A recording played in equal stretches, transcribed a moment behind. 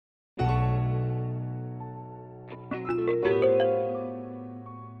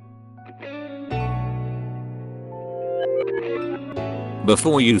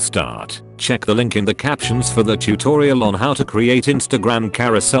Before you start, check the link in the captions for the tutorial on how to create Instagram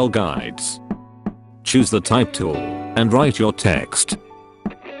carousel guides. Choose the type tool and write your text.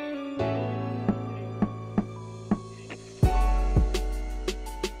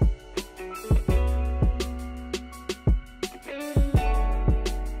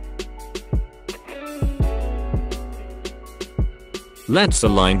 Let's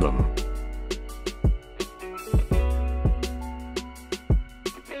align them.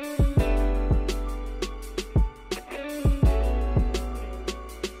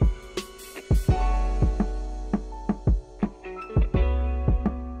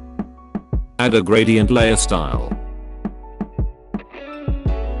 Add a gradient layer style.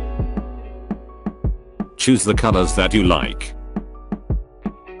 Choose the colors that you like.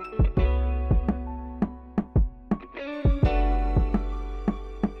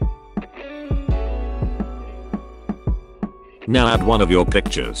 Now add one of your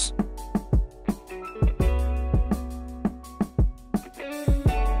pictures.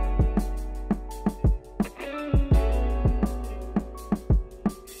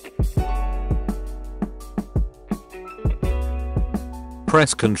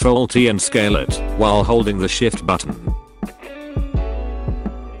 Press Ctrl T and scale it while holding the Shift button.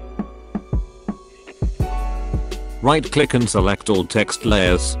 Right click and select all text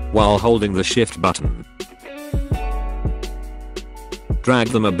layers while holding the Shift button. Drag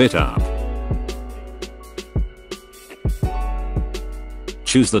them a bit up.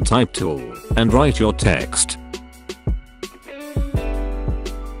 Choose the type tool and write your text.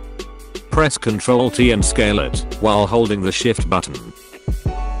 Press Ctrl T and scale it while holding the Shift button.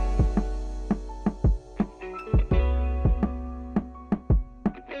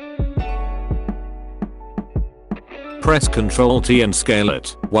 Press Ctrl T and scale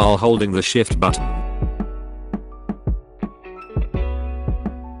it while holding the Shift button.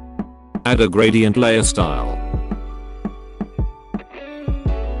 Add a gradient layer style.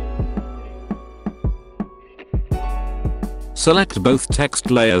 Select both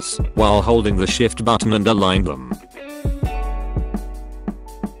text layers while holding the Shift button and align them.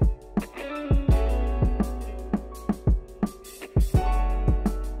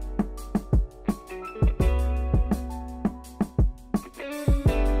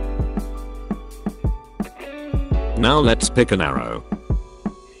 Now let's pick an arrow.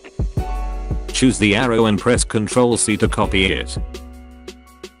 Choose the arrow and press Ctrl C to copy it.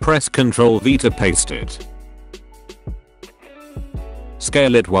 Press Ctrl V to paste it.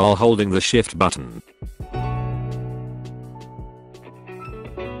 Scale it while holding the Shift button.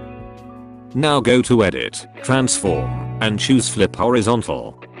 Now go to Edit, Transform, and choose Flip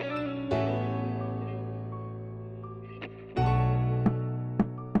Horizontal.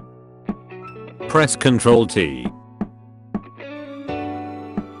 Press Ctrl T.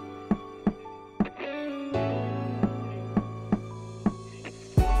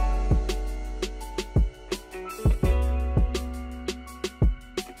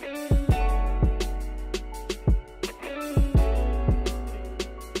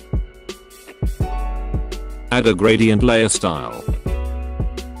 Add a gradient layer style.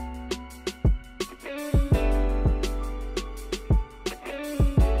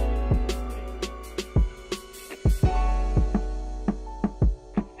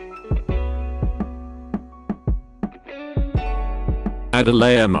 Add a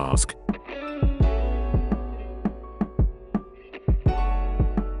layer mask.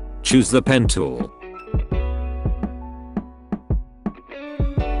 Choose the pen tool.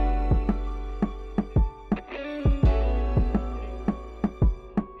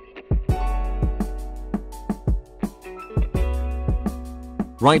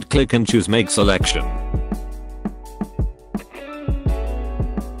 Right click and choose Make Selection.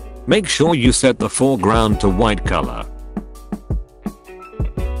 Make sure you set the foreground to white color.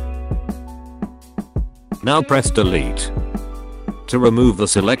 Now press Delete. To remove the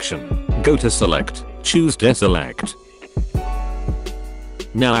selection, go to Select, choose Deselect.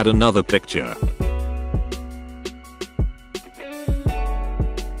 Now add another picture.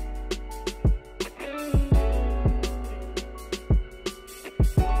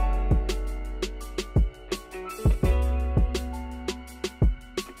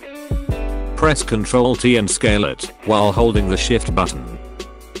 Press Ctrl T and scale it while holding the Shift button.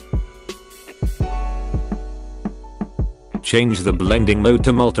 Change the blending mode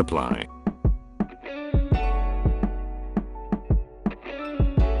to multiply.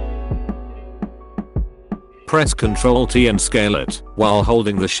 Press Ctrl T and scale it while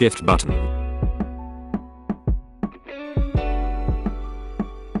holding the Shift button.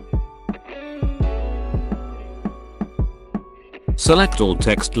 Select all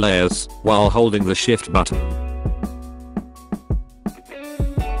text layers while holding the Shift button.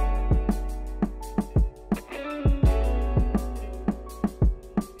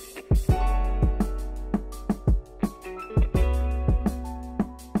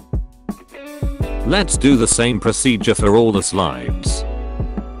 Let's do the same procedure for all the slides.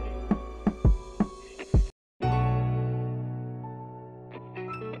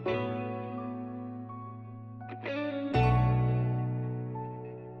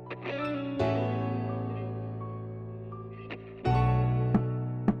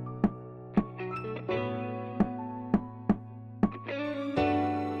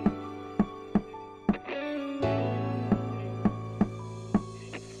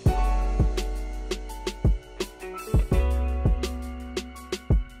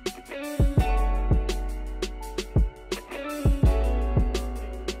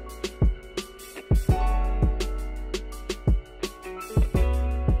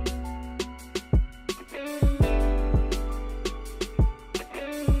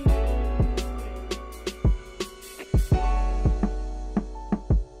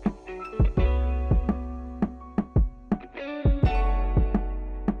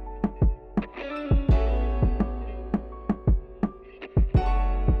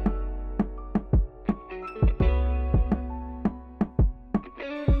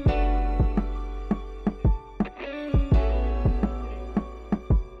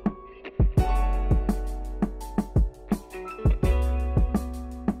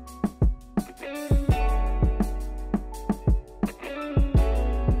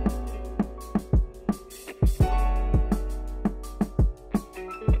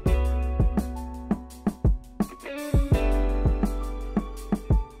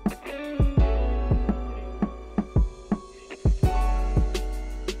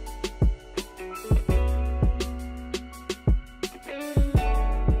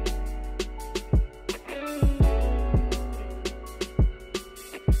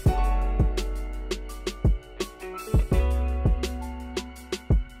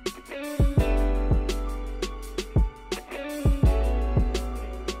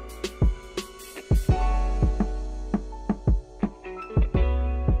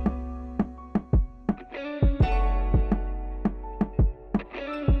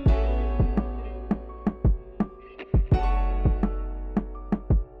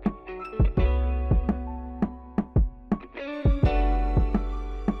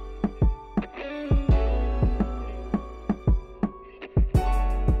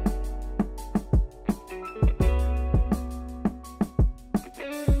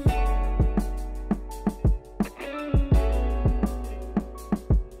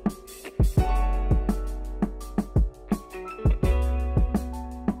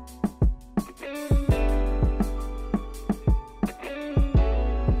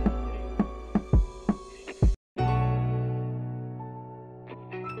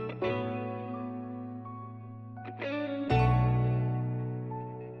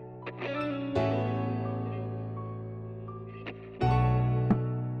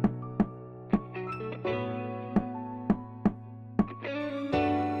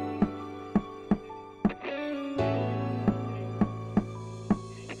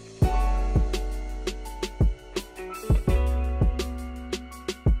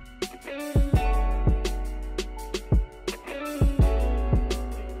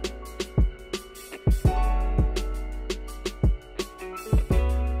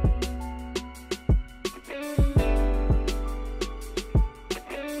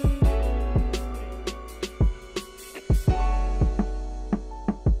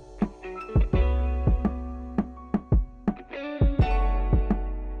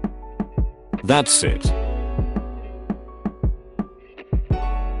 That's it.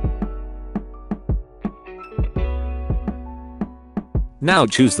 Now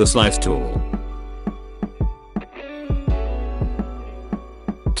choose the slice tool.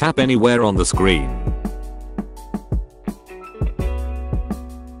 Tap anywhere on the screen.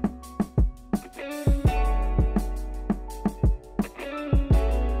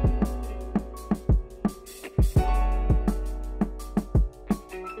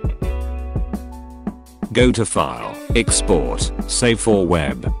 Go to File, Export, Save for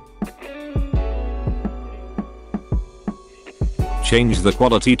Web. Change the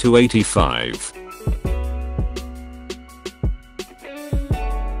quality to 85.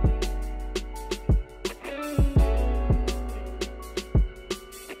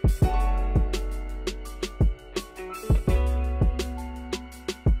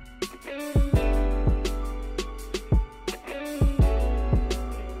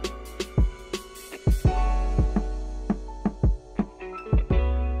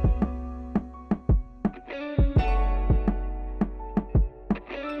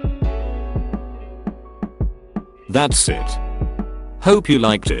 That's it. Hope you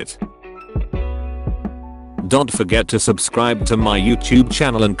liked it. Don't forget to subscribe to my YouTube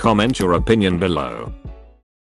channel and comment your opinion below.